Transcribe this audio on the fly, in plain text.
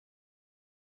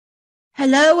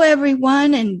Hello,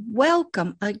 everyone, and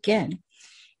welcome again.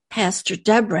 Pastor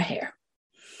Deborah here.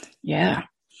 Yeah.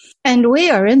 And we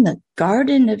are in the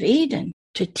Garden of Eden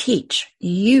to teach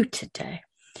you today,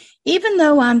 even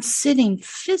though I'm sitting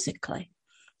physically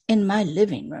in my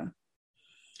living room.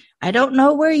 I don't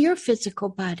know where your physical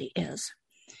body is,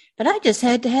 but I just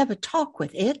had to have a talk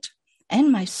with it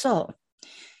and my soul.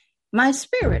 My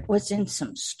spirit was in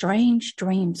some strange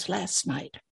dreams last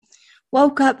night.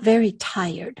 Woke up very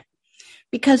tired.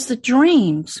 Because the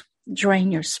dreams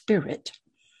drain your spirit,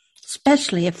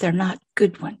 especially if they're not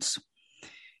good ones.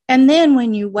 And then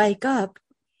when you wake up,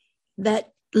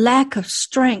 that lack of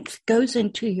strength goes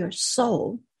into your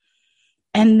soul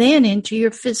and then into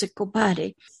your physical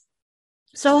body.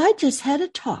 So I just had a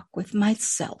talk with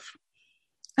myself.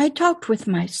 I talked with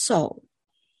my soul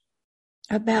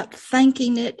about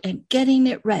thanking it and getting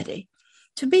it ready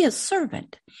to be a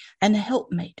servant and a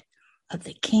helpmate of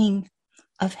the King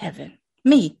of Heaven.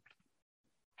 Me,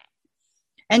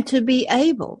 and to be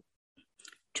able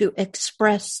to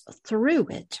express through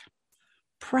it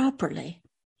properly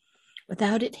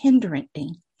without it hindering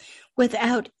me,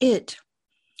 without it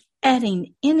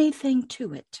adding anything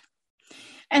to it.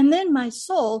 And then my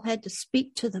soul had to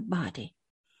speak to the body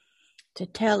to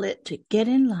tell it to get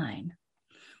in line.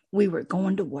 We were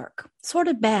going to work, sort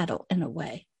of battle in a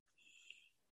way.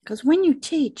 Because when you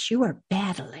teach, you are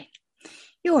battling.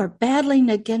 You are battling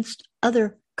against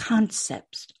other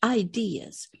concepts,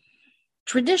 ideas,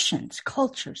 traditions,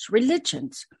 cultures,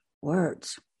 religions,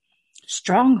 words,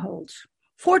 strongholds,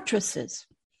 fortresses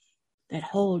that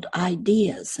hold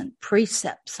ideas and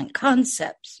precepts and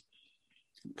concepts,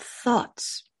 and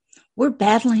thoughts. We're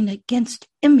battling against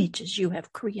images you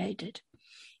have created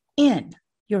in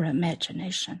your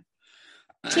imagination.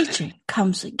 Teaching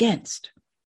comes against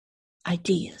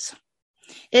ideas.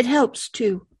 It helps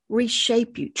to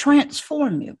reshape you,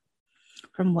 transform you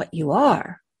from what you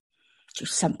are to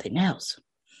something else.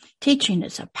 Teaching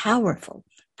is a powerful,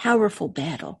 powerful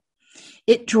battle.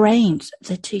 It drains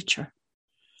the teacher.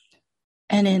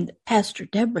 And in Pastor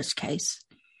Deborah's case,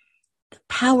 the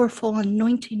powerful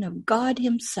anointing of God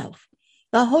Himself,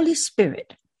 the Holy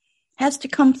Spirit, has to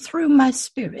come through my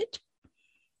spirit,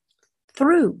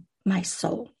 through my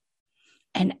soul,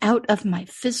 and out of my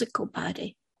physical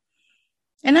body.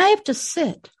 And I have to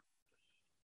sit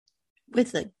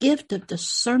with the gift of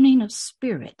discerning of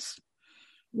spirits,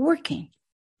 working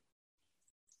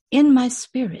in my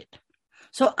spirit,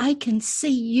 so I can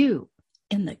see you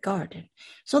in the garden,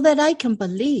 so that I can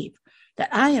believe that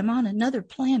I am on another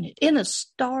planet, in a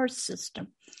star system,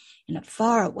 in a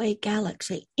faraway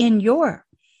galaxy, in your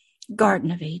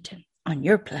Garden of Eden, on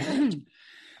your planet.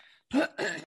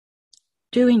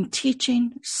 Doing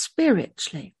teaching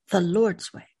spiritually, the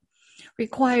Lord's way,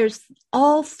 requires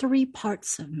all three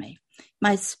parts of me,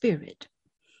 my spirit,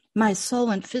 my soul,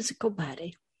 and physical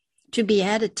body, to be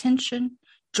at attention,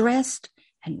 dressed,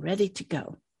 and ready to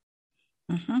go.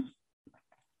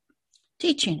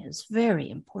 Teaching is very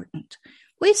important.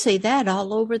 We see that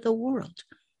all over the world,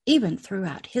 even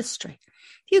throughout history.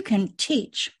 If you can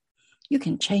teach, you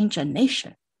can change a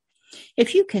nation.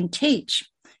 If you can teach,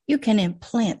 you can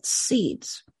implant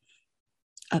seeds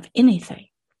of anything.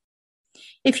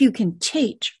 If you can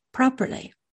teach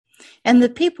properly, and the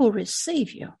people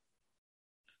receive you,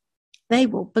 they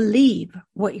will believe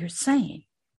what you're saying.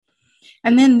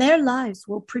 And then their lives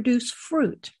will produce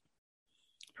fruit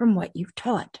from what you've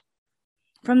taught,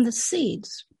 from the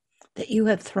seeds that you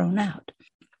have thrown out.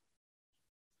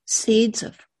 Seeds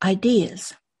of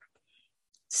ideas,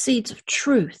 seeds of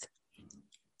truth,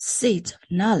 seeds of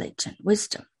knowledge and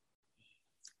wisdom.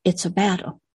 It's a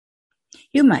battle.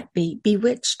 You might be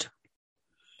bewitched.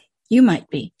 You might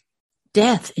be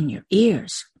deaf in your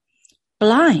ears,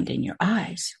 blind in your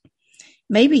eyes.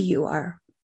 Maybe you are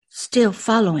still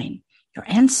following your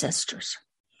ancestors.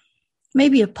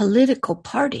 Maybe a political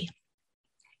party.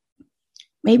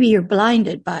 Maybe you're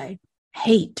blinded by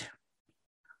hate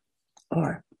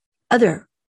or other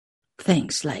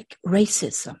things like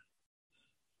racism.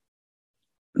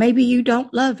 Maybe you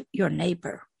don't love your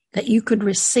neighbor, that you could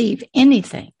receive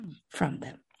anything from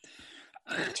them.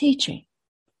 Teaching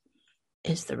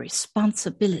is the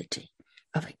responsibility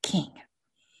of a king.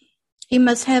 He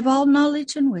must have all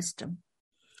knowledge and wisdom.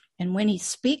 And when he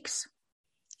speaks,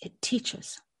 it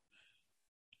teaches.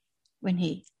 When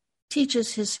he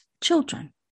teaches his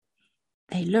children,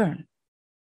 they learn.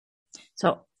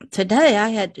 So today I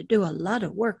had to do a lot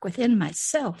of work within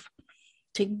myself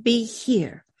to be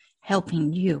here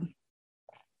helping you.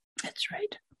 That's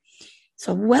right.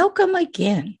 So welcome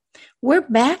again. We're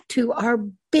back to our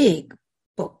big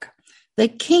book, The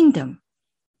Kingdom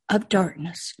of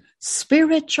Darkness,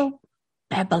 Spiritual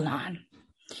Babylon.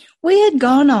 We had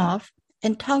gone off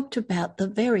and talked about the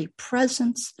very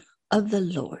presence of the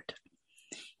Lord.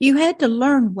 You had to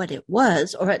learn what it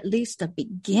was, or at least a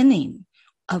beginning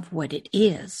of what it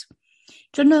is,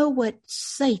 to know what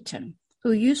Satan,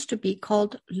 who used to be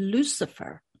called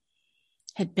Lucifer,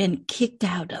 had been kicked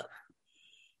out of,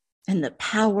 and the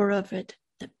power of it,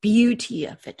 the beauty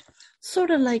of it,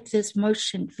 sort of like this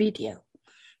motion video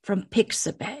from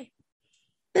Pixabay.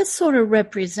 This sort of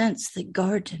represents the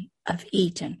Garden of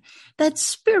Eden, that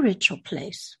spiritual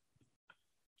place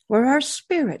where our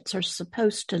spirits are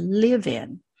supposed to live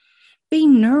in, be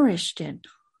nourished in,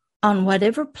 on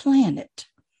whatever planet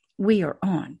we are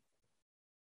on.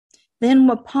 Then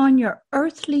upon your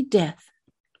earthly death,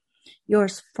 your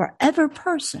forever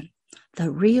person,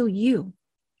 the real you,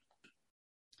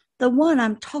 the one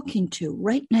I'm talking to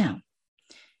right now,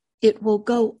 it will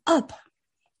go up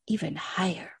even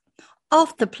higher,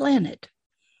 off the planet,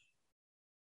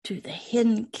 to the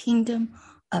hidden kingdom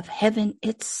of heaven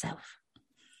itself,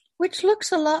 which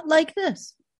looks a lot like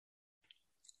this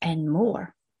and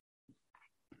more.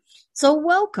 So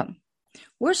welcome.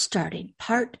 We're starting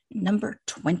part number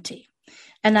 20,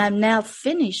 and I'm now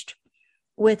finished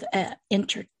with an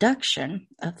introduction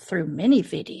through many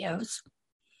videos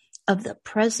of the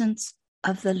presence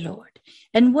of the Lord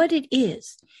and what it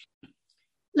is.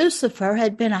 Lucifer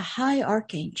had been a high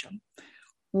archangel,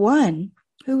 one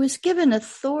who was given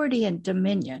authority and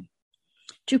dominion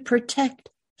to protect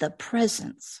the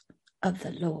presence of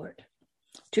the Lord,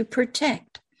 to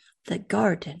protect the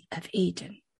Garden of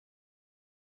Eden.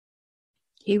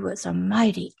 He was a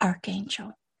mighty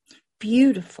archangel,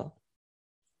 beautiful,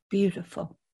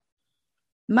 beautiful,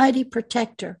 mighty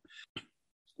protector,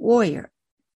 warrior,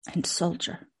 and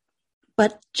soldier,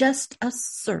 but just a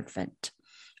servant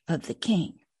of the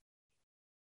king.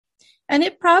 And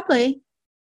it probably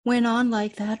went on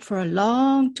like that for a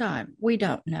long time. We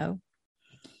don't know.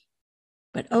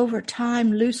 But over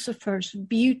time, Lucifer's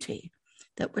beauty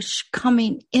that was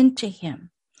coming into him,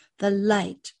 the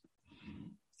light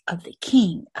of the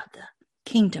king of the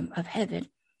kingdom of heaven,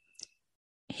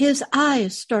 his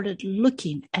eyes started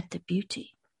looking at the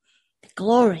beauty, the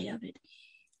glory of it,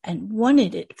 and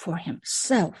wanted it for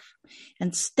himself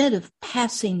instead of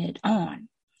passing it on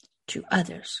to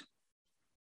others.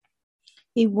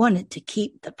 He wanted to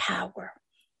keep the power,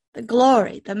 the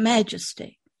glory, the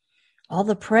majesty, all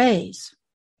the praise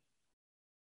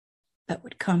that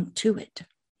would come to it.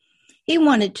 He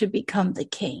wanted to become the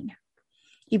king.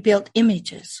 He built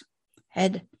images,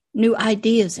 had new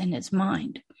ideas in his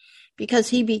mind, because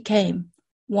he became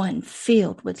one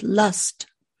filled with lust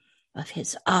of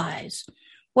his eyes.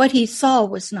 What he saw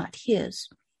was not his.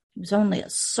 He was only a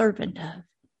servant of.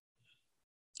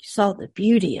 He saw the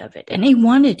beauty of it, and he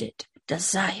wanted it,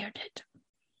 desired it.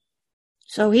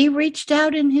 So he reached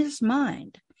out in his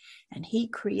mind, and he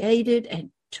created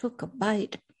and took a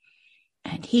bite,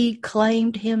 and he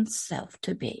claimed himself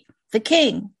to be the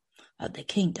king of the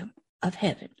kingdom of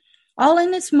heaven, all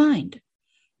in his mind.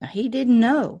 Now, he didn't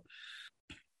know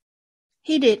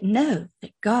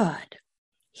that God,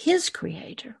 his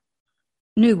creator,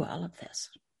 knew all of this.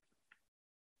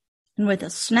 And with a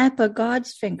snap of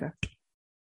God's finger,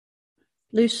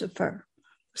 Lucifer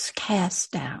was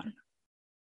cast down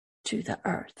to the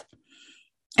earth.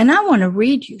 And I want to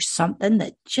read you something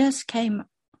that just came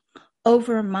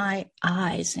over my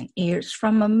eyes and ears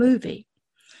from a movie.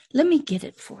 Let me get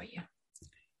it for you.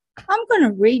 I'm going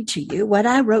to read to you what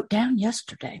I wrote down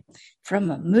yesterday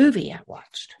from a movie I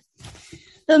watched.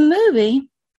 The movie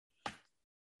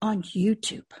on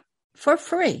YouTube for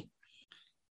free.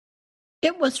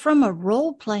 It was from a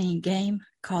role-playing game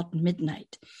called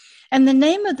Midnight. And the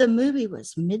name of the movie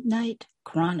was Midnight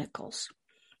Chronicles.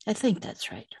 I think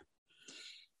that's right.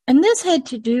 And this had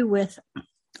to do with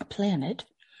a planet,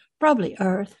 probably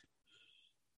Earth,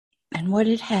 and what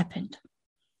had happened.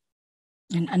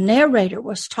 And a narrator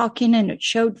was talking, and it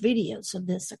showed videos of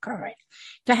this occurring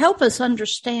to help us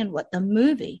understand what the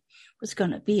movie was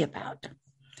going to be about.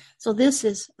 So this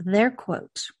is their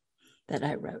quotes that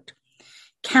I wrote.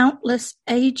 Countless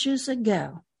ages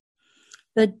ago,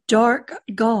 the dark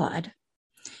god,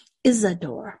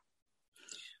 Isildur,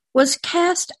 was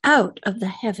cast out of the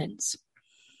heavens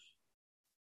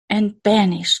and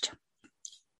banished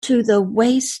to the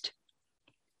waste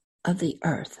of the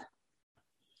earth.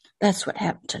 That's what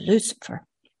happened to Lucifer.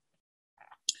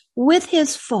 With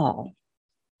his fall,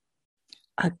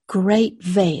 a great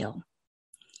veil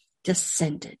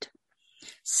descended,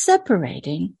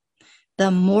 separating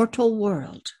the mortal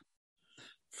world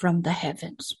from the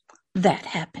heavens. That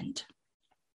happened.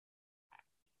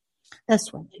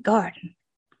 That's when the garden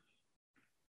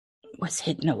was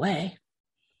hidden away.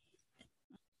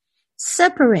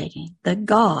 separating the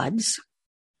gods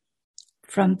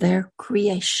from their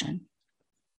creation.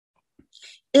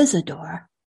 Isidore,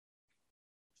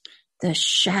 the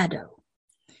shadow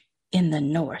in the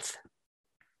north,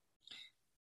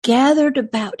 gathered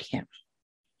about him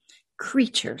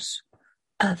creatures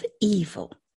of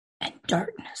evil and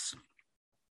darkness.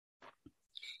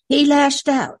 He lashed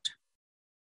out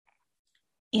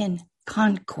in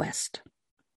conquest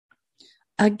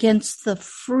against the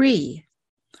free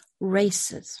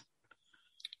races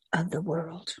of the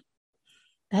world.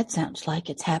 That sounds like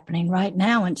it's happening right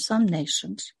now in some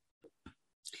nations.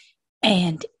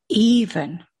 And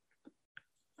even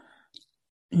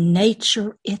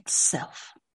nature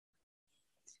itself.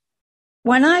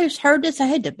 When I heard this, I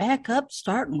had to back up,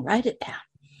 start, and write it down.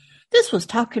 This was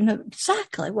talking about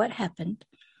exactly what happened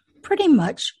pretty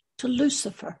much to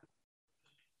Lucifer,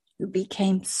 who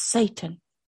became Satan,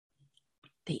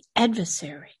 the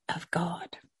adversary of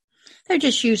God. They're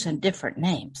just using different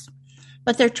names,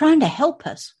 but they're trying to help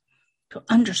us to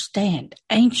understand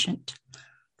ancient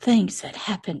things that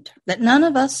happened that none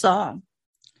of us saw.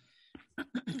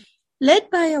 Led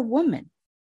by a woman,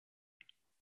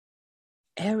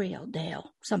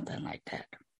 Ariel, something like that.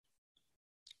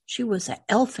 She was an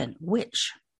elfin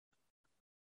witch.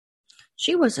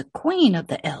 She was a queen of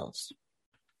the elves.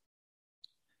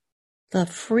 The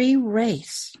free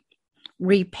race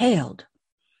repelled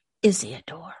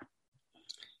Isidore.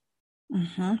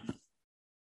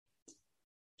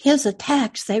 His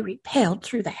attacks, they repelled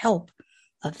through the help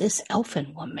of this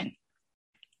elfin woman.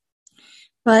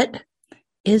 But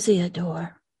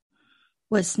Isidore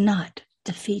was not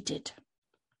defeated.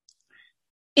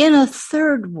 In a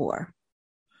third war,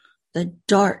 the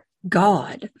dark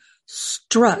god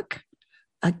struck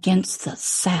against the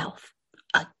south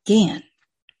again.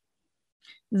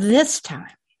 This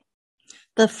time,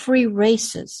 the free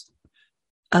races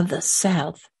of the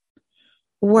south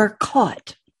were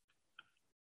caught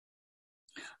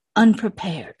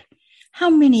unprepared. How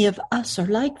many of us are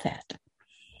like that?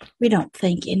 We don't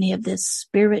think any of this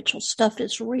spiritual stuff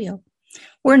is real.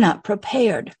 We're not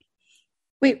prepared.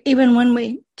 Even when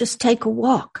we just take a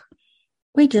walk,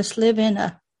 we just live in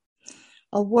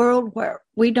a world where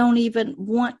we don't even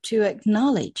want to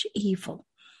acknowledge evil,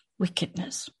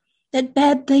 wickedness, that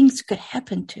bad things could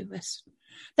happen to us,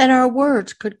 that our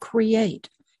words could create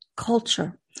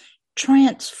culture,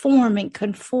 transform and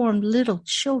conform little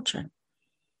children.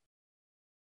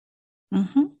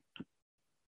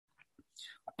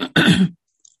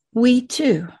 We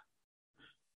too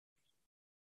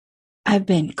have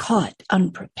been caught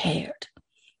unprepared.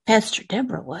 Pastor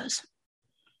Deborah was.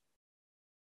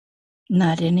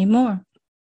 Not anymore.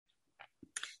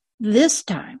 This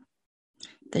time,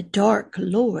 the Dark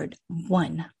Lord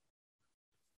won.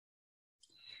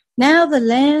 Now the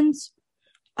lands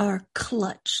are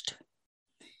clutched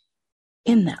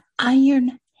in the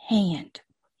iron hand.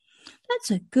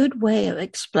 That's a good way of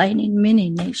explaining many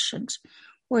nations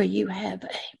where you have a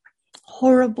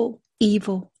horrible,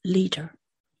 evil leader.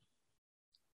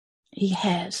 He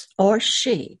has, or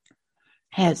she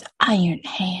has, iron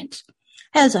hands,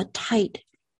 has a tight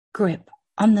grip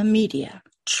on the media,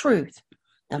 truth,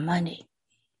 the money,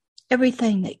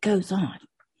 everything that goes on.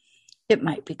 It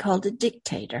might be called a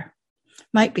dictator,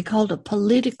 might be called a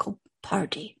political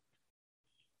party,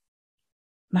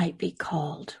 might be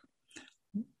called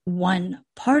one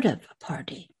part of a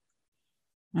party.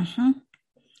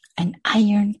 An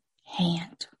iron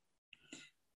hand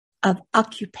of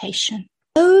occupation.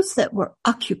 Those that were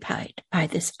occupied by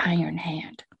this iron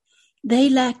hand, they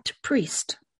lacked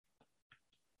priests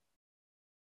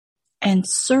and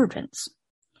servants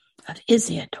of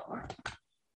Isidore.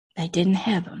 They didn't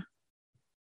have them.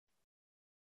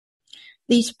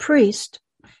 These priests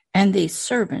and these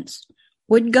servants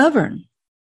would govern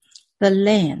the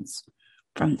lands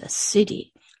from the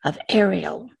city of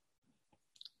Ariel,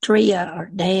 Drea or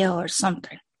Dale or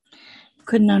something.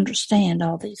 Couldn't understand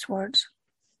all these words.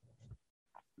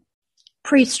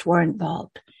 Priests were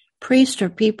involved. Priests are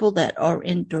people that are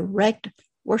in direct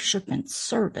worship and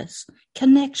service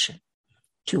connection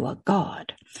to a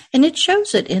God. And it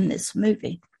shows it in this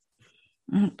movie.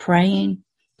 Praying,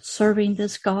 serving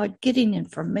this God, getting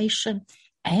information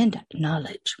and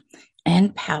knowledge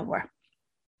and power.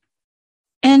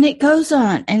 And it goes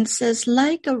on and says,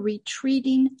 like a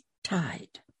retreating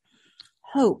tide,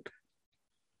 hope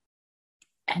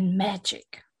and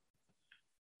magic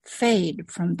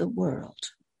fade from the world.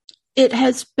 It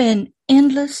has been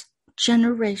endless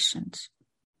generations,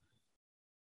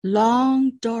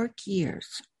 long dark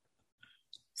years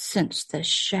since the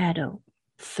shadow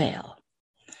fell.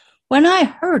 When I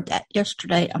heard that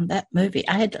yesterday on that movie,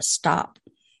 I had to stop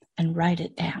and write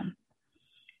it down.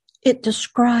 It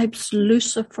describes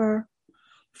Lucifer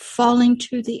falling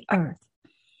to the earth,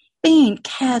 being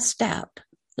cast out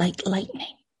like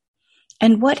lightning,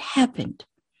 and what happened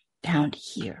down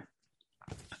here.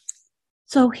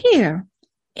 So here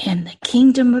in the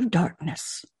Kingdom of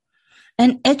Darkness,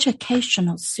 an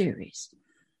educational series,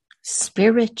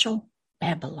 Spiritual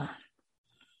Babylon.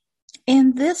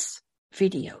 In this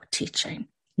video teaching,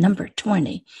 number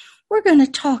 20, we're going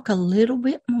to talk a little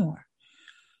bit more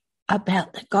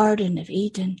about the Garden of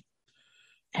Eden,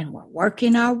 and we're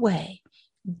working our way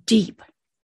deep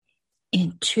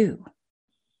into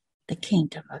the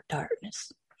Kingdom of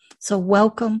Darkness. So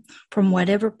welcome from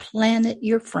whatever planet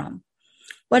you're from,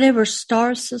 whatever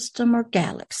star system or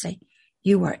galaxy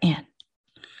you are in.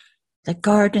 The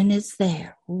garden is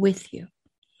there with you.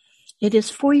 It is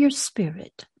for your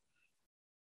spirit,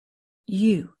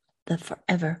 you, the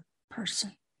forever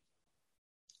person.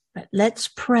 But let's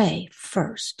pray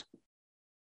first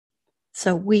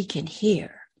so we can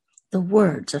hear the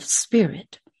words of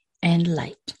spirit and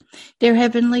light. Dear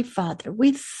Heavenly Father,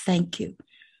 we thank you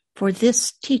for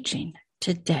this teaching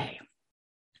today,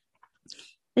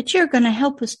 that you're going to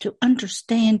help us to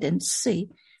understand and see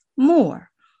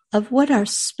more of what our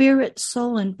spirit,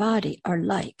 soul, and body are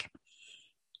like,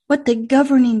 what the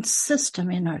governing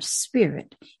system in our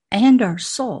spirit and our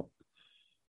soul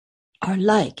are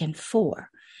like and for.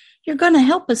 You're going to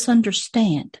help us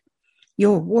understand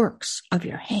your works of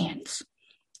your hands,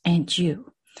 and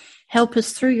you help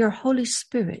us through your Holy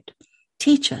Spirit.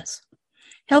 Teach us.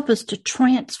 Help us to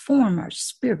transform our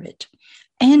spirit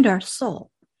and our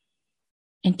soul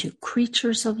into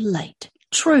creatures of light,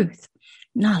 truth,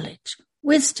 knowledge,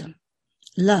 wisdom,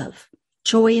 love,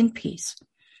 joy, and peace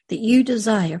that you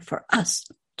desire for us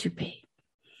to be.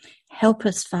 Help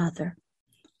us, Father,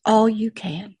 all you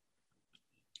can,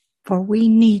 for we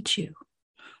need you.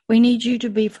 We need you to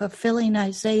be fulfilling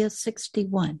Isaiah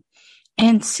 61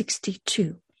 and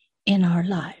 62 in our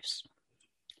lives.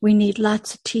 We need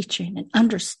lots of teaching and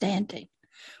understanding.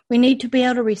 We need to be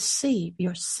able to receive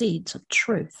your seeds of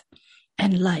truth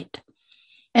and light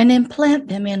and implant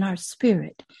them in our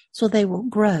spirit so they will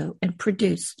grow and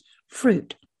produce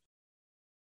fruit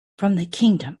from the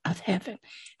kingdom of heaven.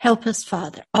 Help us,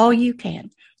 Father, all you can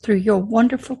through your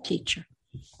wonderful teacher,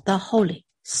 the Holy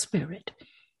Spirit.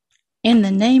 In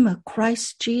the name of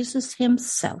Christ Jesus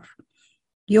himself,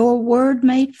 your word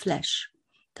made flesh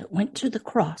that went to the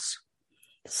cross,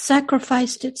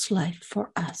 sacrificed its life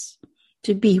for us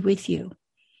to be with you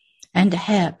and to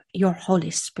have your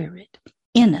Holy Spirit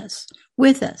in us,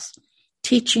 with us,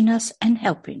 teaching us and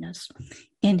helping us.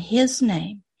 In his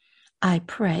name, I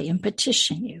pray and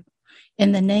petition you.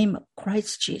 In the name of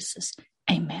Christ Jesus,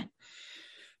 amen.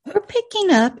 We're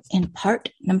picking up in part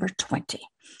number 20.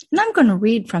 And I'm going to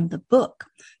read from the book,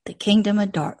 The Kingdom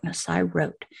of Darkness, I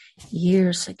wrote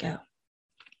years ago.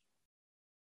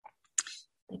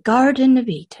 The Garden of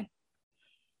Eden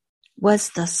was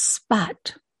the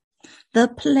spot, the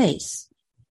place,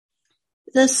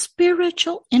 the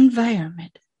spiritual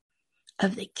environment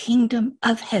of the kingdom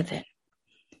of heaven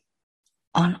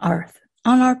on earth,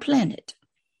 on our planet,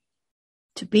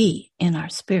 to be in our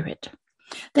spirit,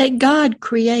 that God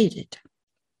created,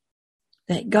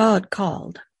 that God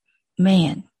called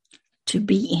man to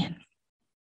be in,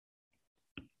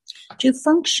 to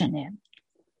function in,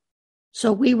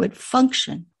 so we would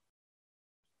function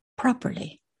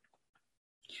properly.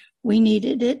 We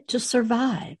needed it to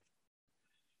survive,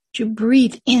 to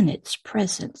breathe in its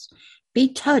presence,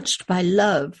 be touched by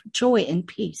love, joy, and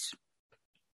peace.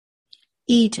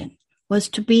 Eden was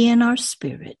to be in our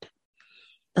spirit,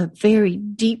 a very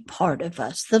deep part of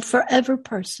us, the forever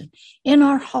person, in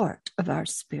our heart of our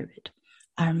spirit,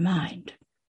 our mind.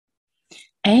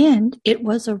 And it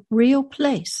was a real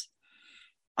place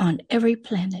on every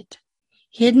planet,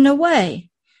 hidden away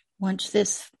once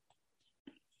this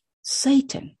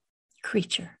Satan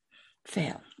creature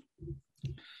fell.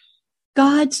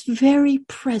 God's very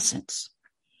presence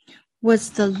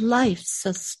was the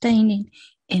life-sustaining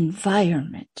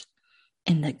environment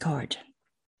in the garden.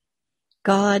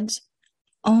 God's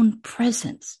own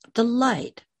presence, the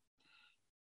light,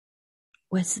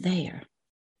 was there.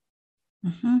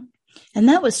 And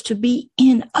that was to be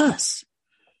in us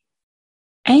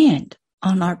and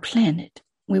on our planet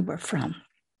we were from.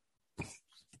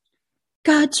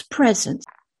 God's presence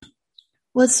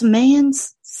was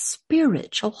man's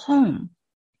spiritual home.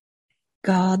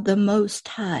 God the Most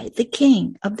High, the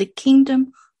King of the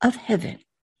kingdom of heaven,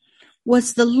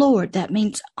 was the Lord, that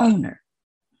means owner,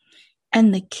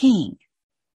 and the King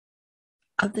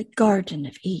of the Garden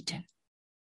of Eden.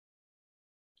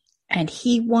 And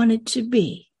he wanted to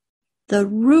be the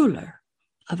ruler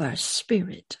of our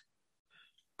spirit,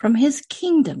 from his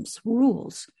kingdom's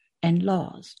rules and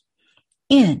laws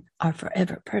in our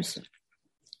forever person.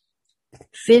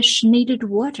 Fish needed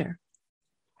water.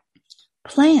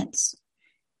 Plants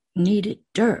needed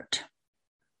dirt.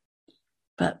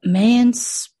 But man's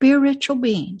spiritual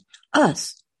being,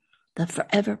 us, the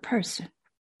forever person,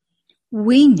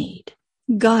 we need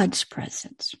God's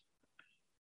presence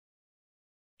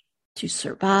to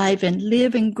survive and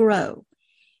live and grow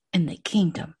in the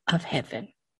kingdom of heaven.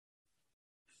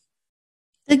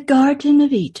 The Garden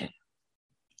of Eden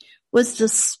was the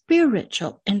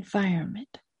spiritual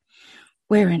environment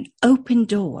where an open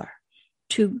door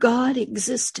to God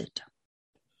existed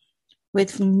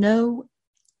with no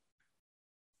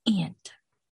end.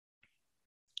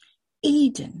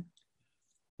 Eden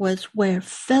was where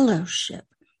fellowship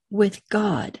with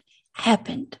God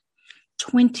happened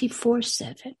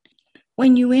 24/7.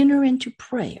 When you enter into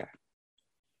prayer,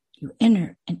 you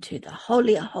enter into the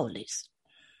Holy of Holies,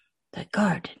 the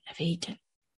Garden of Eden.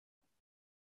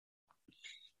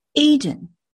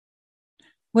 Eden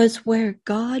was where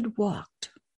God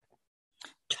walked,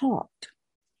 talked,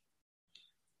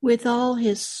 with all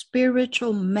his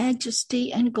spiritual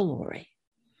majesty and glory,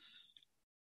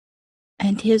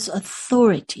 and his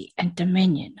authority and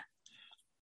dominion.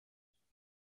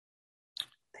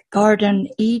 The Garden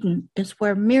of Eden is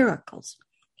where miracles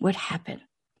would happen.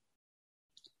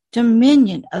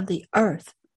 Dominion of the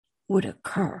earth would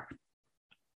occur.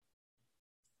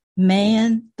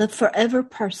 Man, the forever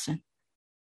person,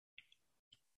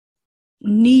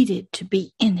 needed to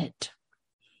be in it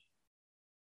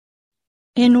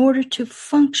in order to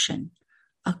function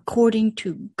according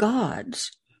to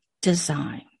God's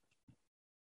design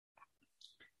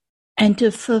and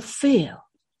to fulfill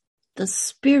the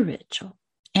spiritual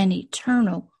and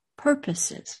eternal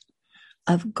purposes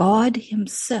of God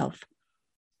himself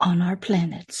on our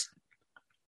planets.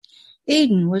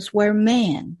 Eden was where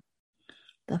man,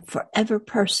 the forever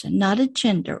person, not a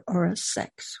gender or a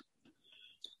sex,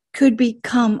 could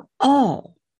become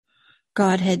all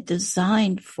God had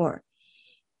designed for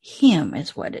him,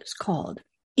 is what it's called,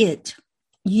 it,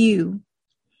 you,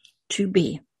 to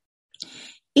be.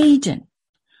 Eden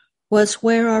was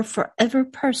where our forever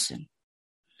person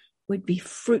would be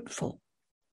fruitful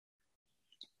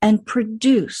and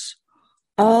produce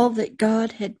all that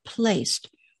God had placed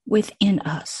within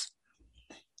us.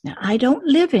 Now, I don't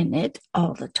live in it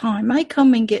all the time. I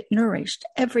come and get nourished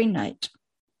every night.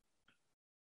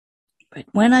 But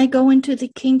when I go into the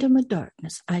kingdom of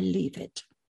darkness, I leave it.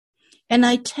 And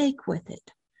I take with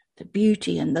it the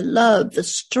beauty and the love, the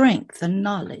strength, the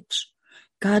knowledge,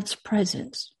 God's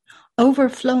presence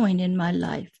overflowing in my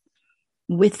life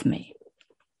with me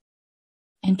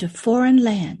into foreign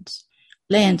lands,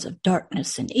 lands of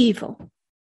darkness and evil,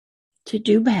 to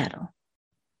do battle,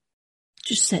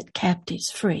 to set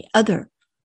captives free, other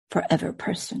forever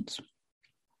persons.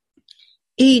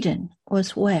 Eden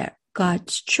was where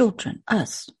God's children,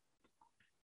 us,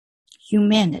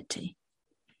 humanity,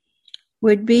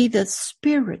 would be the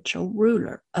spiritual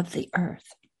ruler of the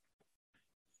earth.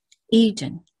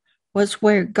 Eden was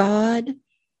where God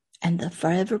and the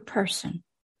forever person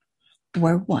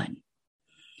were one.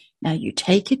 Now you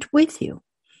take it with you.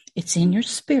 It's in your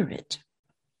spirit.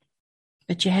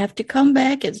 But you have to come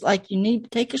back. It's like you need to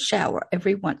take a shower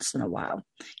every once in a while.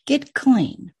 Get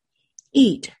clean.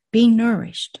 Eat. Be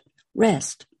nourished.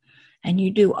 Rest. And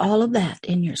you do all of that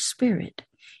in your spirit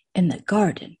in the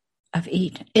Garden of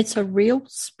Eden. It's a real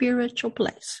spiritual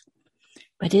place,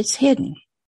 but it's hidden.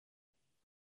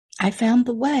 I found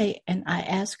the way, and I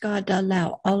asked God to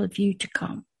allow all of you to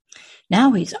come.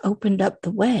 Now he's opened up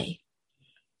the way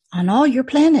on all your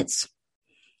planets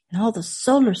and all the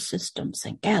solar systems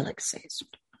and galaxies.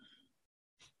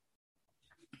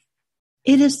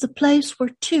 It is the place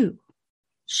where two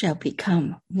shall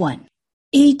become one.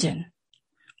 Eden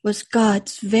was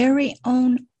God's very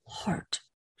own heart,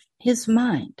 his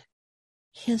mind,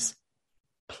 his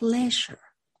pleasure,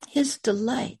 his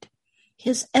delight,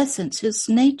 his essence, his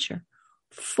nature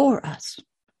for us.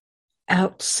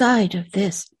 Outside of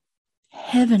this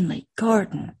heavenly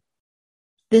garden,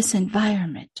 this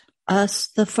environment, us,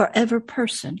 the forever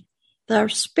person, our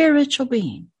spiritual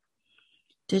being,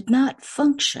 did not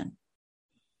function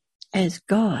as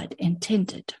God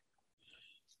intended.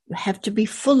 You have to be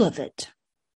full of it,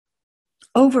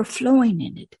 overflowing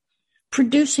in it,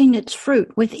 producing its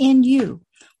fruit within you,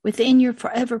 within your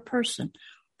forever person,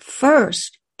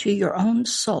 first to your own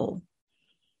soul.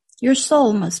 Your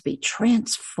soul must be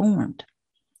transformed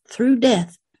through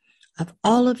death of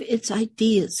all of its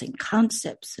ideas and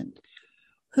concepts and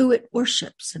who it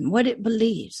worships and what it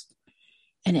believes.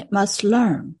 and it must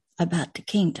learn about the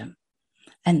kingdom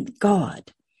and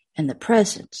God and the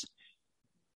presence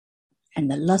and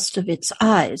the lust of its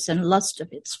eyes and lust of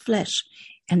its flesh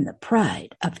and the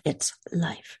pride of its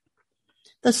life.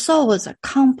 The soul is a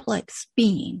complex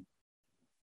being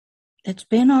that's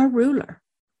been our ruler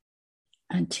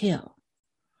until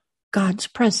God's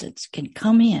presence can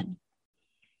come in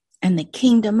and the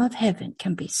kingdom of heaven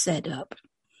can be set up.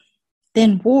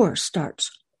 Then war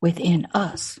starts within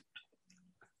us.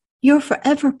 Your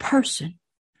forever person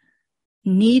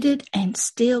needed and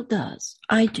still does,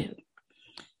 I do,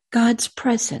 God's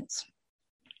presence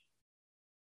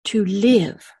to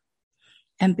live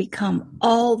and become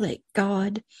all that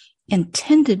God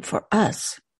intended for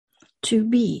us to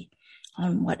be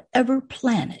on whatever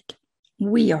planet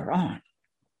we are on.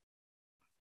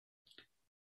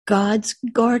 God's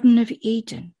Garden of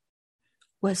Eden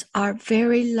was our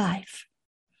very life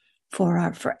for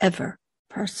our forever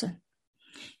person.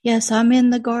 Yes, I'm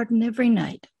in the garden every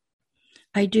night.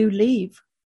 I do leave,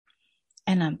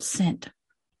 and I'm sent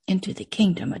into the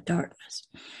kingdom of darkness.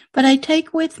 But I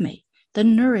take with me the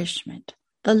nourishment,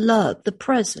 the love, the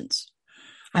presence.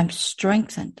 I'm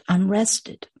strengthened. I'm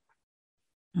rested.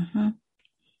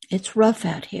 It's rough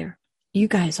out here. You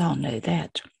guys all know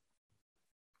that.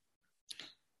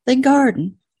 The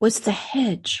garden was the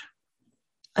hedge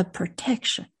of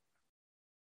protection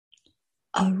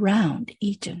around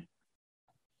Eden.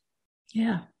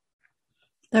 Yeah.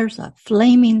 There's a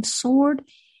flaming sword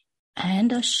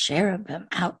and a cherubim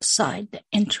outside the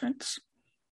entrance.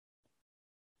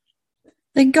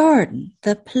 The garden,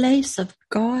 the place of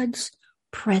God's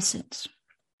presence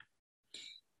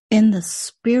in the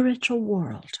spiritual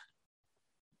world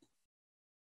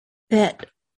that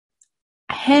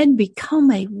had become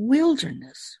a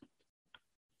wilderness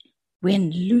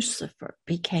when Lucifer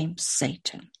became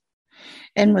Satan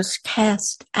and was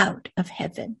cast out of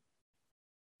heaven.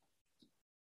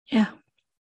 Yeah.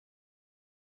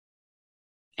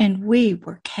 And we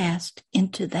were cast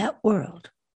into that world.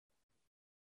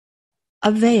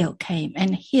 A veil came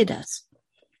and hid us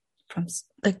from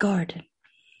the garden.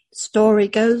 Story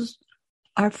goes,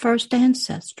 our first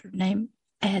ancestor named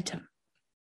Adam,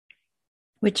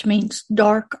 which means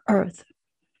dark earth,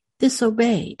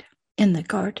 disobeyed in the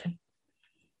garden,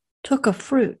 took a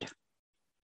fruit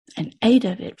and ate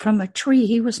of it from a tree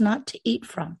he was not to eat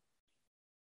from.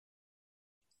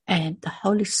 And the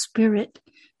Holy Spirit,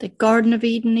 the Garden of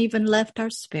Eden even left our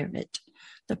spirit.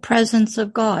 The presence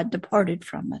of God departed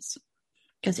from us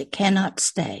because it cannot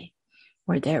stay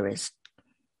where there is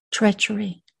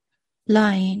treachery,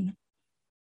 lying,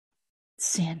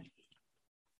 sin.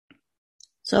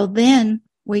 So then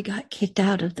we got kicked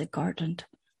out of the garden,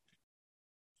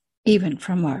 even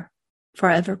from our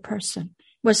forever person.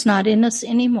 Was not in us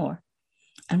anymore,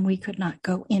 and we could not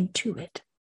go into it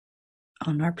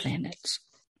on our planets.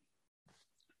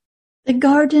 The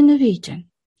Garden of Eden,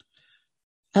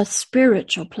 a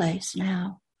spiritual place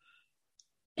now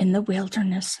in the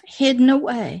wilderness, hidden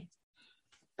away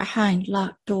behind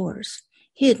locked doors,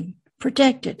 hidden,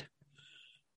 protected,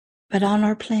 but on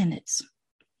our planets,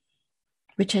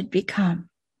 which had become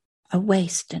a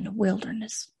waste and a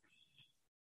wilderness.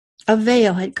 A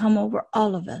veil had come over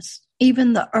all of us,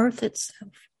 even the earth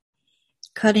itself,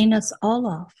 cutting us all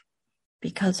off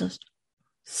because of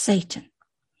Satan's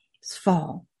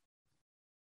fall.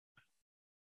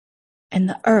 And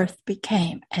the earth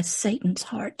became as Satan's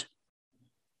heart.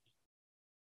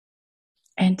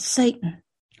 And Satan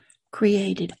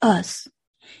created us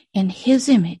in his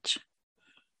image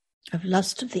of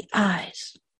lust of the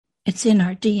eyes. It's in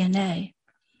our DNA.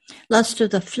 Lust of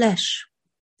the flesh.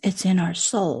 It's in our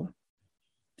soul.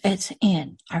 It's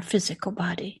in our physical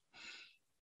body.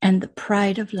 And the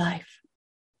pride of life.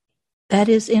 That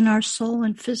is in our soul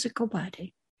and physical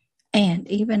body. And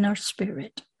even our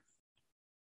spirit.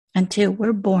 Until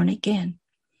we're born again.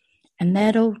 And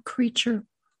that old creature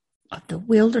of the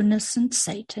wilderness and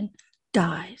Satan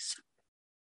dies.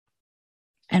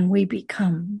 And we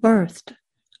become birthed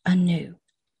anew.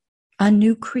 A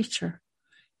new creature.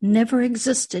 Never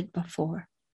existed before.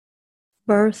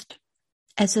 Birthed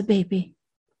as a baby.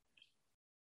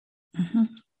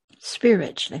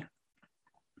 Spiritually.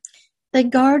 The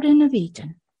Garden of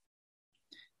Eden.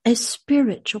 A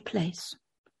spiritual place.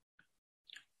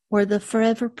 Where the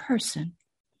forever person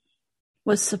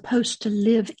was supposed to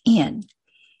live in,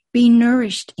 be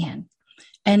nourished in,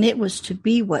 and it was to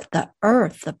be what the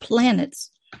earth, the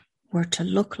planets, were to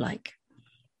look like,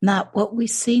 not what we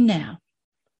see now.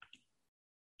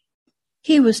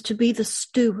 He was to be the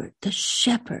steward, the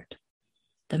shepherd,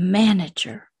 the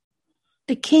manager,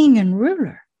 the king and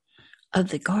ruler of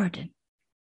the garden.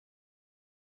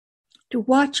 to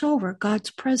watch over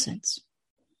God's presence,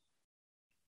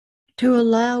 to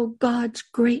allow God's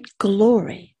great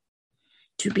glory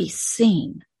to be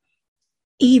seen,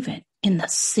 even in the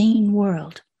seen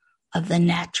world of the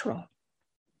natural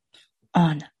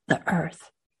on the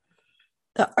earth.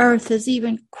 The earth is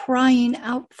even crying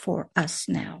out for us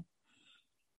now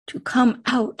to come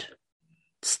out,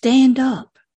 stand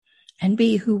up, and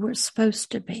be who we're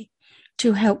supposed to be,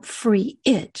 to help free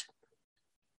it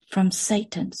from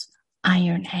Satan's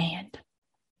iron hand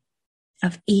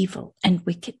of evil and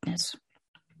wickedness.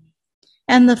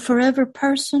 And the forever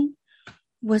person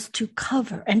was to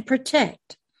cover and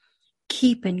protect,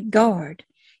 keep and guard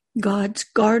God's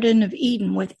Garden of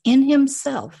Eden within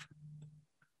himself,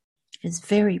 his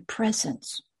very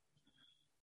presence,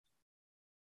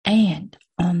 and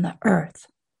on the earth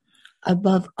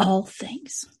above all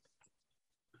things.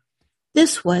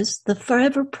 This was the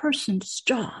forever person's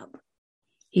job.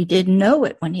 He didn't know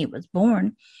it when he was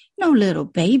born. No little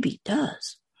baby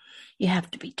does. You have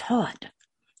to be taught,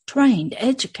 trained,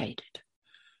 educated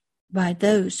by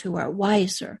those who are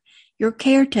wiser, your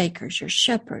caretakers, your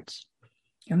shepherds,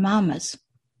 your mamas,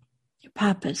 your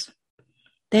papas.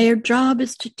 Their job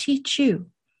is to teach you,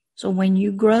 so when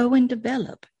you grow and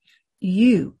develop,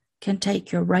 you can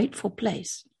take your rightful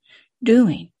place,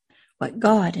 doing what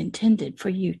God intended for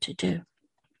you to do.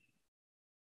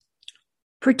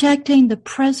 Protecting the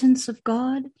presence of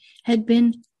God had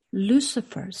been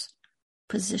Lucifer's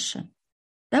position.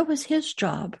 That was his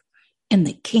job in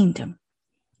the kingdom,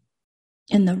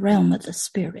 in the realm of the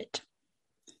spirit.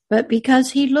 But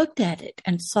because he looked at it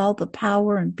and saw the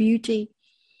power and beauty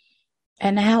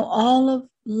and how all of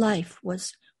life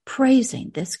was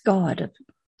praising this God of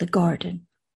the garden,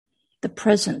 the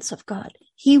presence of God,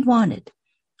 he wanted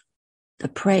the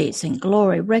praise and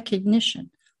glory,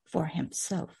 recognition for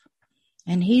himself.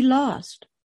 And he lost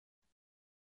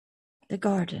the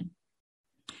garden.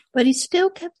 But he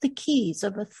still kept the keys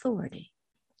of authority.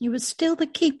 He was still the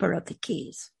keeper of the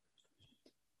keys.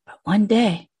 But one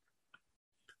day,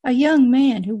 a young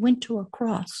man who went to a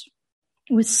cross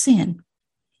with sin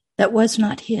that was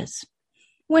not his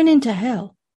went into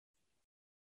hell.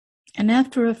 And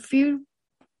after a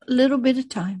little bit of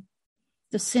time,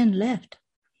 the sin left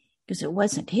because it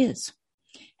wasn't his.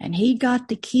 And he got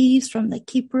the keys from the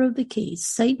keeper of the keys,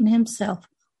 Satan himself,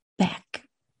 back.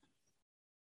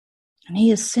 And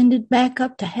he ascended back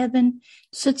up to heaven,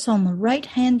 sits on the right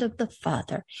hand of the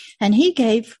Father. And he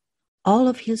gave all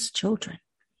of his children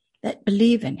that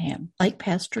believe in him, like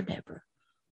Pastor Deborah,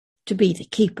 to be the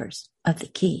keepers of the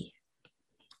key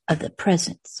of the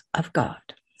presence of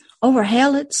God over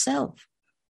hell itself,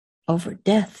 over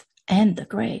death and the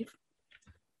grave.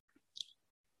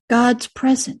 God's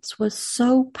presence was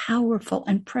so powerful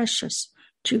and precious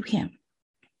to him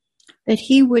that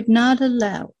he would not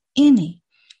allow any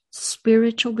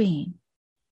spiritual being,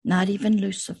 not even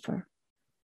Lucifer,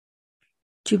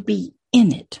 to be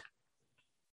in it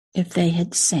if they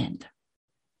had sinned.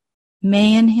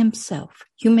 Man himself,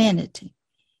 humanity,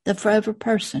 the forever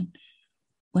person,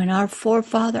 when our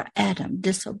forefather Adam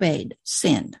disobeyed,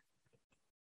 sinned.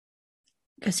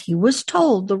 Because he was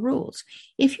told the rules.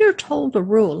 If you're told a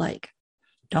rule like,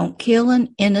 don't kill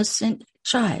an innocent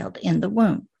child in the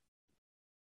womb,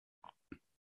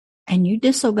 and you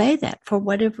disobey that for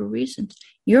whatever reason,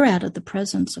 you're out of the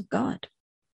presence of God.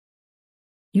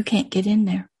 You can't get in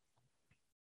there.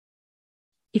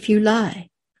 If you lie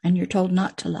and you're told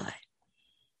not to lie,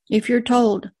 if you're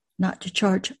told not to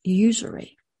charge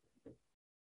usury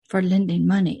for lending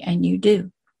money and you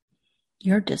do,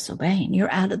 you're disobeying.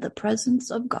 You're out of the presence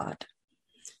of God.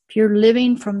 If you're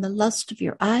living from the lust of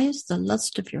your eyes, the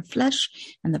lust of your flesh,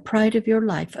 and the pride of your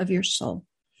life, of your soul,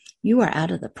 you are out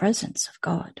of the presence of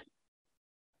God.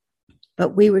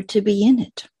 But we were to be in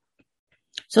it.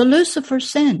 So Lucifer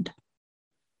sinned.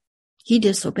 He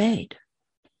disobeyed.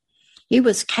 He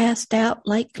was cast out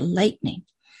like lightning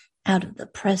out of the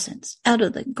presence, out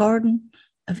of the Garden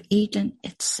of Eden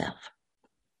itself.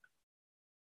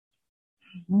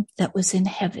 That was in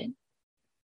heaven,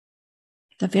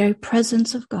 the very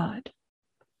presence of God.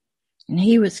 And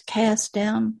he was cast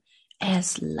down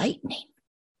as lightning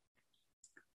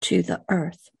to the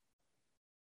earth.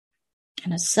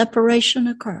 And a separation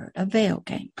occurred, a veil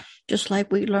came, just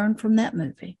like we learned from that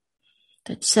movie,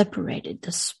 that separated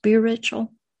the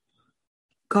spiritual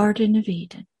Garden of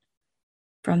Eden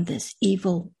from this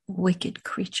evil, wicked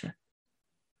creature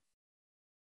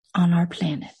on our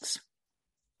planets.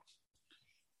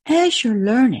 As you're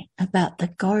learning about the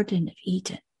Garden of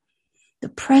Eden, the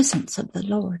presence of the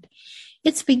Lord,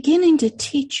 it's beginning to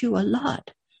teach you a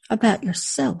lot about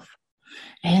yourself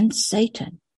and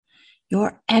Satan,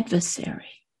 your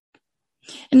adversary,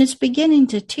 And it's beginning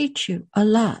to teach you a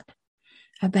lot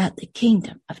about the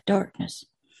kingdom of darkness.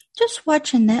 Just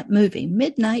watching that movie,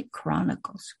 Midnight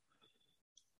Chronicles,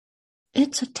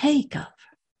 it's a take of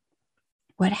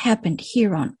what happened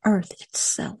here on earth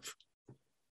itself.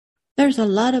 There's a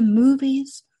lot of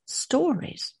movies,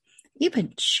 stories,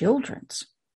 even children's.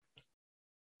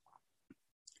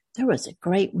 There was a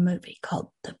great movie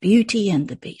called The Beauty and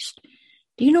the Beast.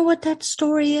 Do you know what that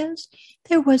story is?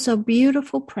 There was a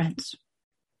beautiful prince,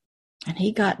 and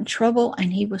he got in trouble,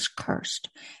 and he was cursed,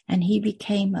 and he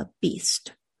became a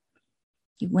beast.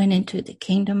 He went into the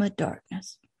kingdom of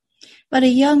darkness. But a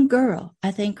young girl,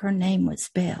 I think her name was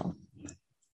Belle,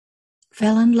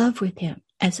 fell in love with him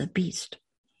as a beast.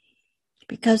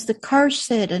 Because the curse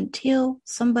said, until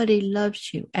somebody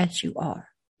loves you as you are,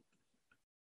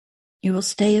 you will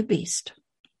stay a beast.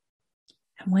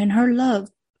 And when her love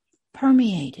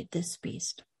permeated this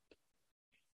beast,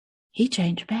 he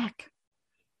changed back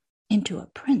into a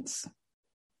prince.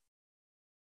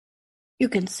 You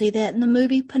can see that in the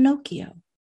movie Pinocchio,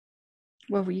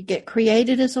 where you get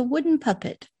created as a wooden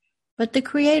puppet, but the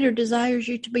Creator desires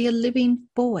you to be a living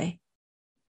boy.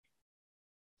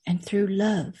 And through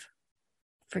love,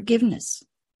 forgiveness,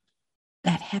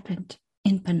 that happened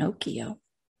in Pinocchio.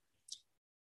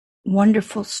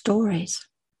 Wonderful stories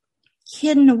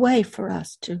hidden away for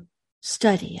us to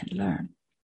study and learn.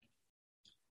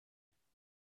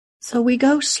 So we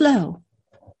go slow.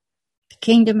 The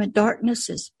kingdom of darkness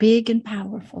is big and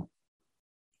powerful.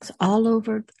 It's all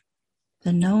over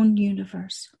the known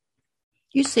universe.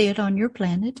 You see it on your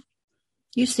planet.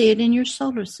 You see it in your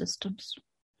solar systems.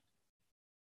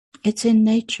 It's in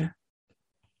nature.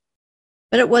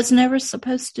 But it was never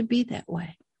supposed to be that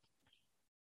way.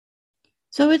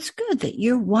 So it's good that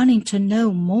you're wanting to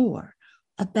know more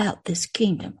about this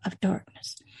kingdom of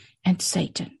darkness and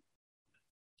Satan.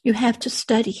 You have to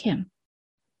study him.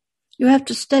 You have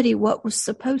to study what was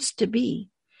supposed to be.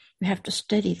 You have to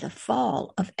study the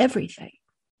fall of everything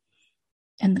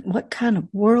and what kind of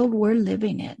world we're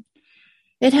living in.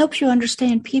 It helps you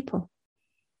understand people,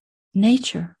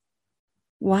 nature,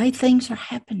 why things are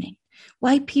happening,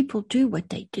 why people do what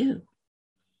they do.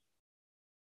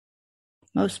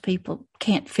 Most people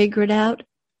can't figure it out.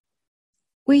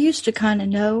 We used to kind of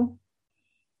know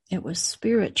it was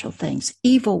spiritual things,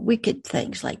 evil, wicked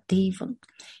things like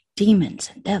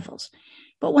demons and devils.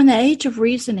 But when the age of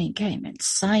reasoning came and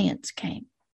science came,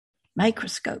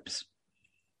 microscopes,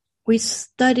 we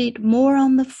studied more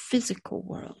on the physical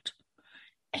world,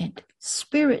 and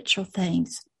spiritual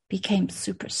things became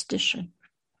superstition.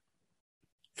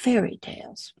 Fairy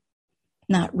tales,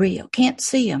 not real, can't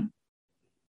see them.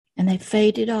 And they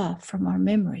faded off from our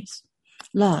memories,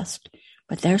 lost,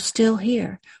 but they're still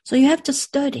here. So you have to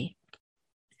study.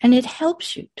 And it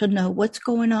helps you to know what's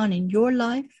going on in your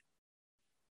life,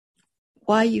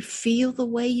 why you feel the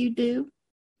way you do,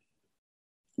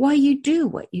 why you do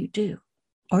what you do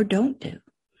or don't do,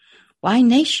 why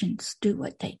nations do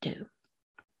what they do.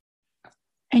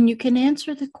 And you can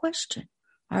answer the question,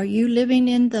 are you living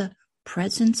in the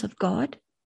presence of God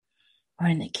or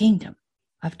in the kingdom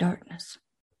of darkness?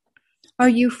 Are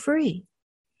you free,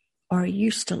 or are you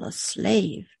still a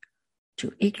slave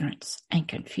to ignorance and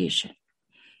confusion?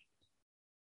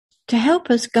 To help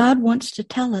us, God wants to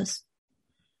tell us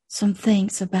some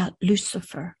things about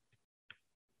Lucifer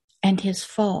and his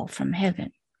fall from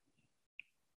heaven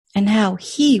and how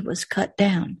he was cut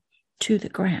down to the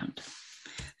ground.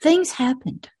 Things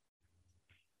happened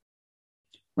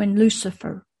when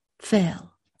Lucifer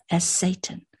fell as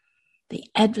Satan, the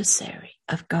adversary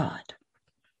of God.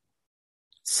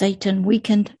 Satan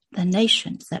weakened the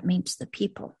nations, that means the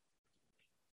people.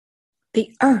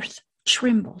 The earth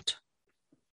trembled.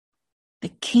 The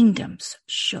kingdoms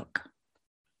shook.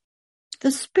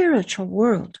 The spiritual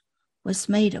world was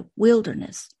made a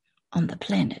wilderness on the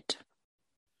planet.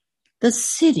 The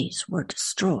cities were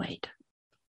destroyed.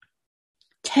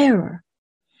 Terror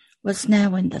was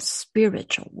now in the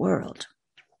spiritual world.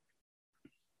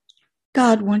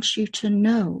 God wants you to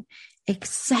know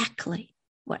exactly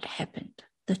what happened,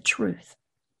 the truth,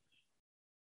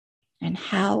 and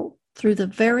how through the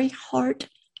very heart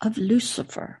of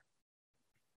Lucifer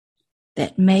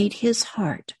that made his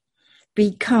heart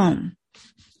become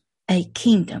a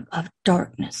kingdom of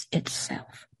darkness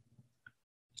itself.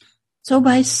 So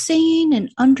by seeing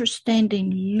and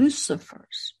understanding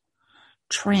Lucifer's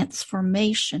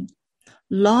transformation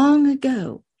long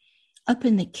ago up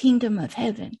in the kingdom of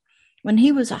heaven, when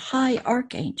he was a high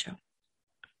archangel,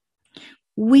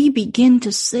 we begin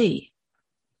to see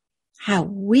how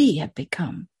we have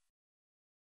become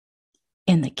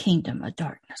in the kingdom of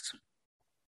darkness.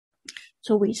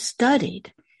 So we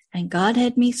studied And God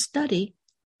had me study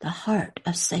the heart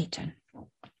of Satan,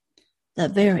 the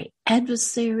very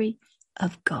adversary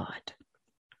of God.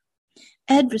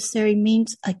 Adversary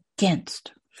means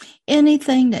against.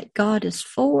 Anything that God is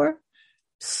for,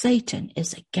 Satan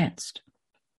is against.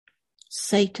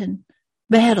 Satan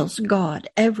battles God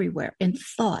everywhere in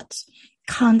thoughts,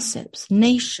 concepts,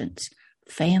 nations,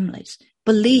 families,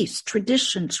 beliefs,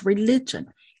 traditions,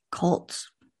 religion, cults.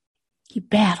 He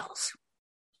battles.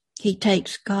 He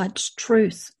takes God's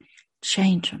truth,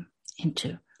 change them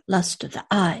into lust of the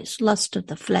eyes, lust of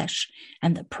the flesh,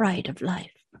 and the pride of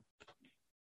life.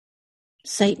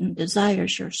 Satan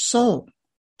desires your soul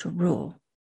to rule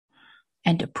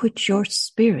and to put your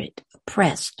spirit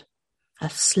oppressed, a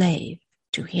slave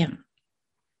to him.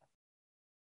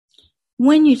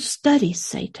 When you study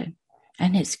Satan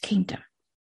and his kingdom,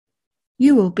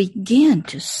 you will begin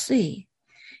to see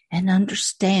and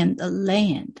understand the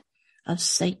land of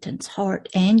Satan's heart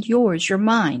and yours, your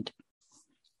mind,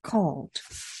 called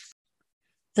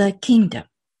the kingdom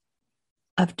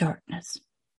of darkness.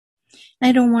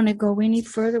 I don't want to go any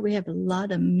further. We have a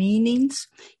lot of meanings,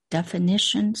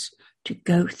 definitions to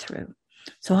go through.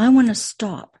 So I want to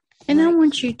stop, and I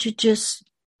want you to just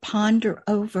ponder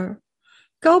over.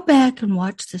 Go back and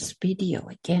watch this video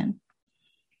again.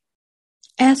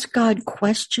 Ask God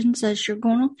questions as you're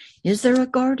going on. Is there a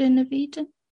Garden of Eden?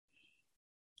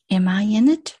 Am I in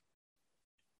it?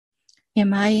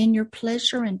 Am I in your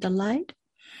pleasure and delight?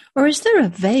 Or is there a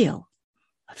veil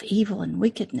of evil and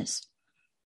wickedness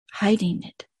hiding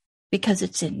it because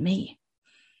it's in me?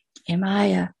 Am I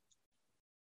a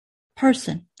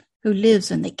person who lives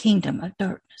in the kingdom of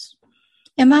darkness?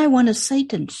 Am I one of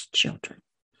Satan's children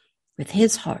with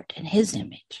his heart and his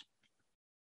image?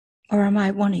 Or am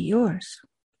I one of yours?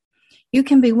 You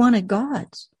can be one of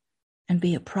God's and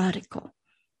be a prodigal.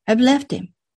 I've left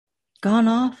him, gone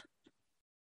off,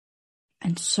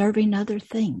 and serving other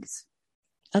things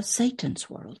of Satan's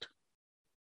world.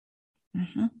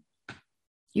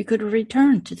 You could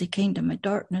return to the kingdom of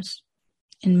darkness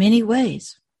in many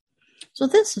ways. So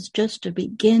this is just to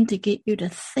begin to get you to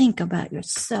think about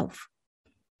yourself.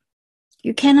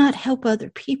 You cannot help other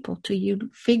people till you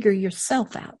figure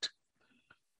yourself out.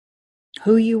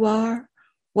 Who you are,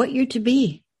 what you're to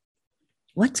be,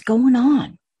 what's going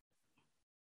on.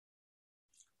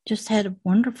 Just had a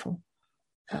wonderful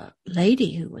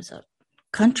lady who was a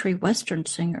country western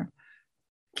singer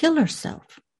kill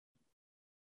herself.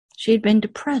 She'd been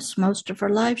depressed most of her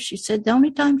life. She said the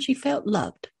only time she felt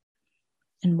loved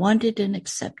and wanted and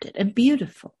accepted and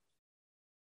beautiful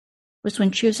was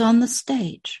when she was on the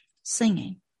stage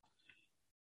singing.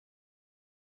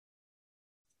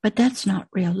 But that's not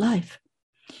real life.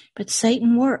 But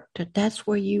Satan worked. That's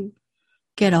where you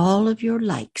get all of your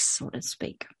likes, so to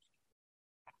speak.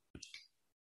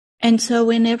 And so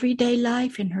in everyday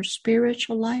life, in her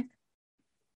spiritual life,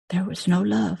 there was no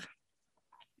love.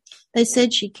 They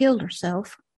said she killed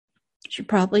herself. She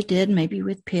probably did, maybe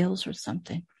with pills or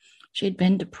something. She'd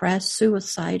been depressed,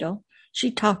 suicidal.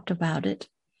 She talked about it.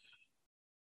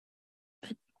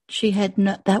 But she had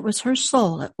that was her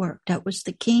soul at work. That was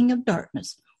the king of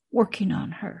darkness working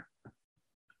on her.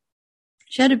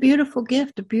 She had a beautiful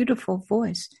gift, a beautiful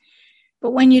voice.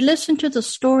 But when you listen to the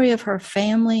story of her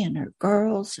family and her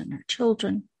girls and her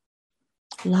children,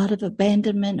 a lot of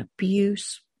abandonment,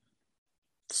 abuse,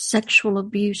 sexual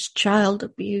abuse, child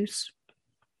abuse,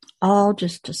 all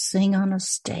just to sing on a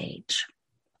stage,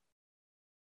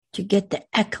 to get the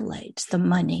accolades, the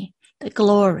money, the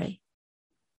glory.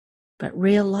 But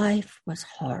real life was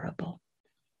horrible.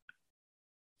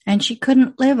 And she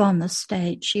couldn't live on the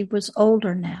stage. She was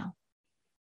older now,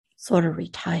 sort of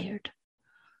retired.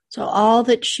 So all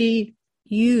that she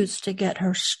used to get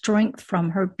her strength from,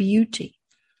 her beauty,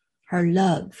 her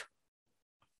love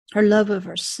of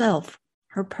herself,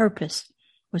 her purpose,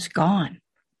 was gone.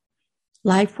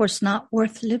 Life was not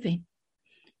worth living.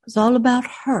 It was all about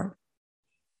her.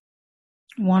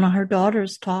 One of her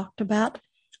daughters talked about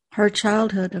her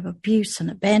childhood of abuse and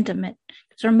abandonment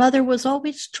because her mother was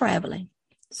always traveling,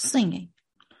 singing.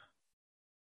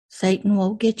 Satan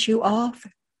will get you off,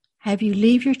 have you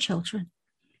leave your children,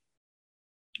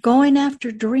 going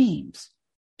after dreams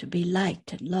to be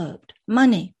liked and loved,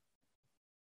 money,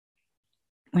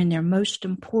 when their most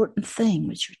important thing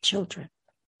was your children.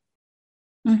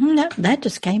 That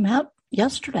just came out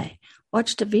yesterday.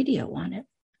 Watched a video on it.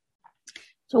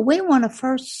 So we want to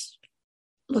first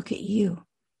look at you.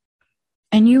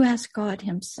 And you ask God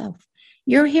himself.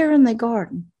 You're here in the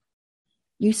garden.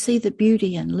 You see the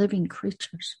beauty in living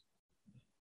creatures.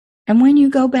 And when you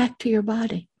go back to your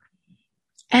body,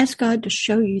 ask God to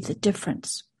show you the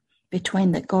difference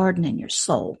between the garden and your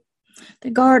soul.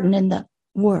 the garden in the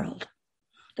world,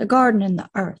 the garden in the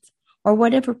earth, or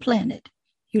whatever planet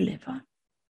you live on.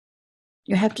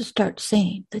 You have to start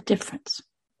seeing the difference.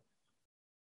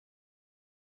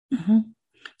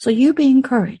 So you be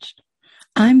encouraged.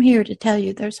 I'm here to tell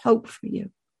you there's hope for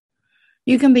you.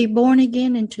 You can be born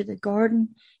again into the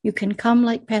garden. You can come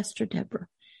like Pastor Deborah.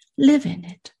 Live in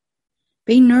it.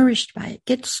 Be nourished by it.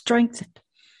 Get strengthened.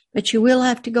 But you will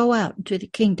have to go out into the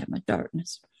kingdom of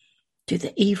darkness, to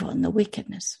the evil and the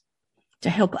wickedness, to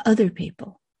help other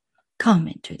people come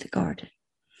into the garden.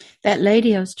 That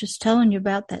lady I was just telling you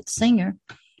about, that singer,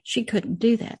 she couldn't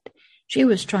do that. She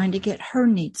was trying to get her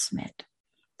needs met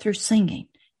through singing,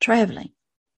 traveling,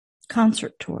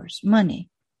 concert tours, money,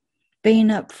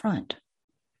 being up front,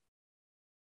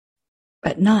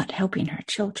 but not helping her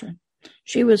children.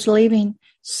 She was leaving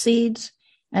seeds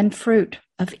and fruit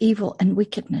of evil and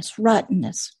wickedness,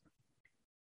 rottenness,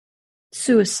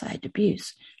 suicide,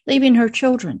 abuse, leaving her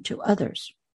children to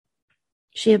others.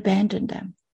 She abandoned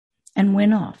them and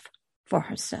went off for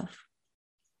herself.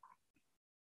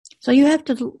 So you have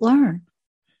to learn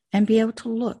and be able to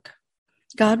look.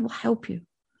 God will help you.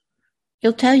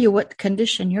 He'll tell you what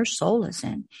condition your soul is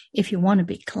in if you want to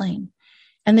be clean,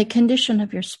 and the condition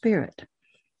of your spirit.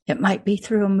 It might be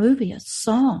through a movie, a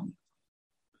song,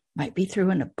 might be through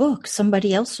in a book,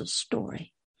 somebody else's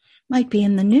story, might be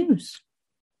in the news,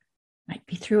 might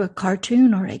be through a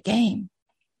cartoon or a game.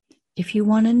 If you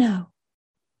want to know,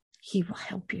 He will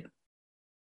help you.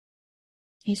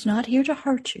 He's not here to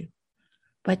hurt you,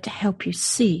 but to help you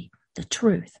see the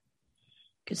truth.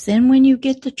 Because then when you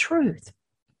get the truth,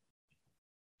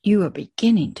 you are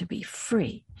beginning to be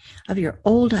free of your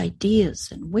old ideas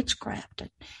and witchcraft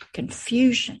and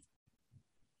confusion,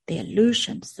 the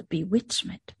illusions, the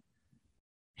bewitchment.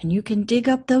 And you can dig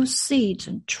up those seeds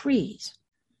and trees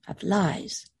of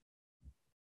lies.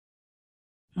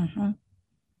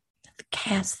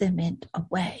 Cast them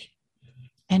away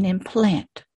and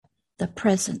implant the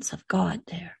presence of God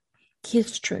there,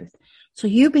 His truth. So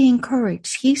you be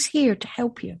encouraged. He's here to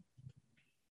help you.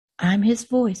 I'm His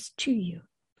voice to you.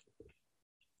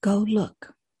 Go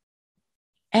look.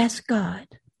 Ask God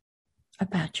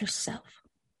about yourself.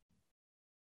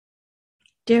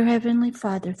 Dear Heavenly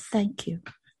Father, thank you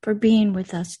for being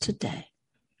with us today.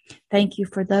 Thank you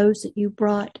for those that you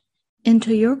brought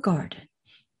into your garden,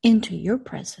 into your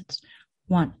presence,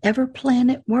 whatever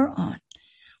planet we're on,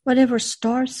 whatever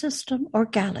star system or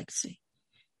galaxy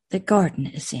the garden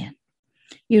is in.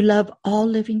 You love all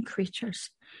living creatures.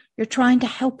 You're trying to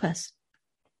help us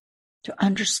to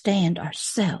understand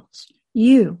ourselves.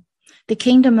 You, the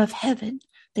kingdom of heaven,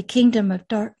 the kingdom of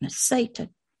darkness, Satan,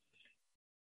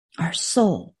 our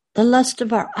soul, the lust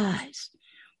of our eyes,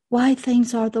 why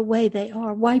things are the way they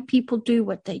are, why people do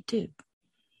what they do.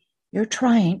 You're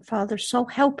trying, Father, so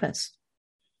help us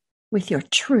with your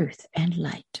truth and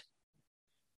light.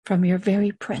 From your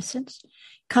very presence,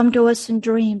 come to us in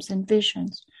dreams and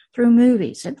visions, through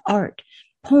movies and art,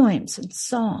 poems and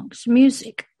songs,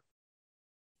 music.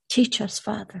 Teach us,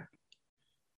 Father.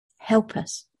 Help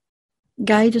us.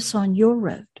 Guide us on your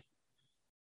road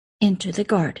into the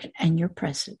garden and your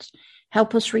presence.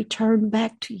 Help us return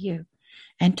back to you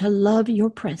and to love your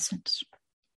presence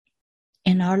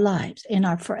in our lives, in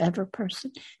our forever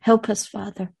person. Help us,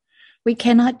 Father. We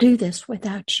cannot do this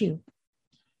without you.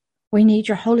 We need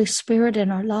your Holy Spirit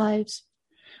in our lives.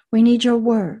 We need your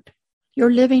word,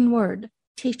 your living word,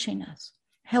 teaching us,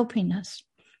 helping us.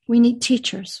 We need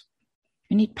teachers.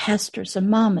 We need pastors and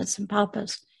mamas and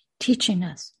papas teaching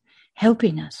us,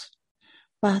 helping us.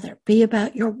 Father, be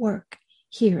about your work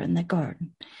here in the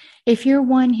garden. If you're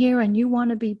one here and you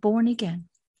want to be born again,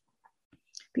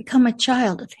 become a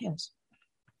child of His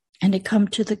and to come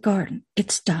to the garden,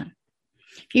 it's done.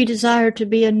 If you desire to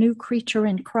be a new creature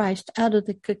in Christ, out of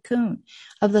the cocoon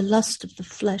of the lust of the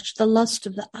flesh, the lust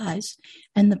of the eyes,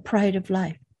 and the pride of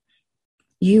life,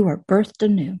 you are birthed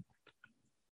anew.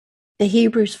 The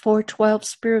Hebrews 4:12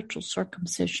 spiritual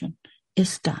circumcision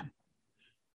is done.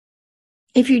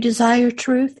 If you desire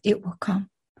truth, it will come.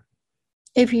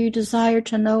 If you desire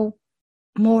to know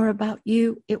more about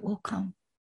you, it will come.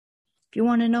 If you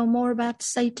want to know more about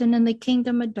Satan and the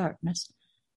kingdom of darkness,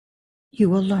 you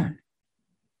will learn.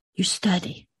 You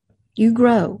study. You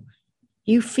grow.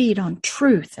 You feed on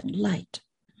truth and light.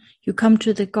 You come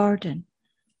to the garden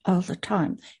all the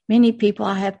time. Many people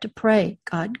I have to pray,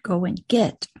 God, go and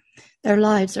get. Their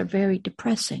lives are very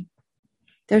depressing.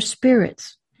 Their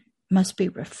spirits must be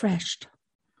refreshed.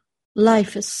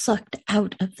 Life is sucked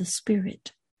out of the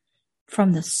spirit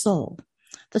from the soul.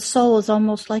 The soul is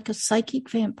almost like a psychic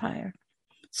vampire,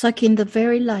 sucking the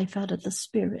very life out of the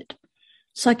spirit,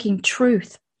 sucking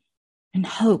truth and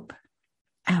hope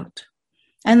out.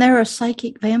 And there are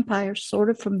psychic vampires sort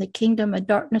of from the kingdom of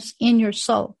darkness in your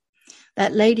soul.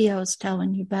 That lady I was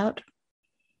telling you about,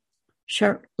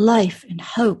 her life and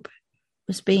hope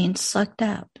was being sucked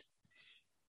out.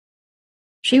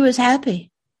 She was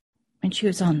happy when she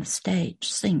was on the stage,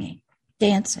 singing,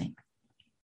 dancing,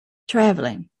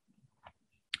 traveling,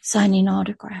 signing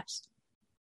autographs.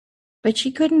 But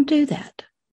she couldn't do that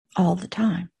all the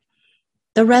time.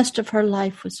 The rest of her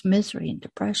life was misery and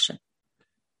depression.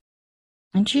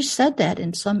 And she said that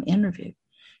in some interview.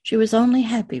 She was only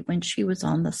happy when she was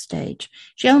on the stage.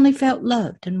 She only felt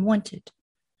loved and wanted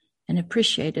and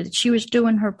appreciated. She was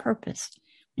doing her purpose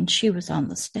when she was on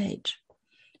the stage.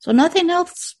 So nothing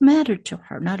else mattered to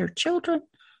her, not her children,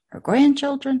 her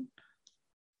grandchildren,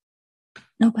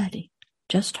 nobody,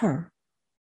 just her.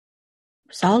 It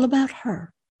was all about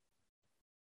her,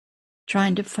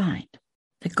 trying to find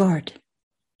the garden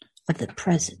of the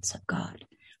presence of God.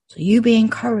 So you be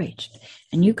encouraged,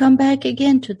 and you come back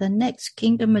again to the next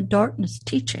Kingdom of Darkness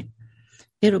teaching.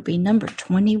 It'll be number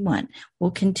 21.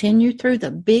 We'll continue through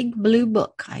the big blue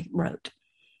book I wrote.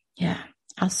 Yeah,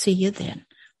 I'll see you then.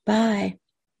 Bye.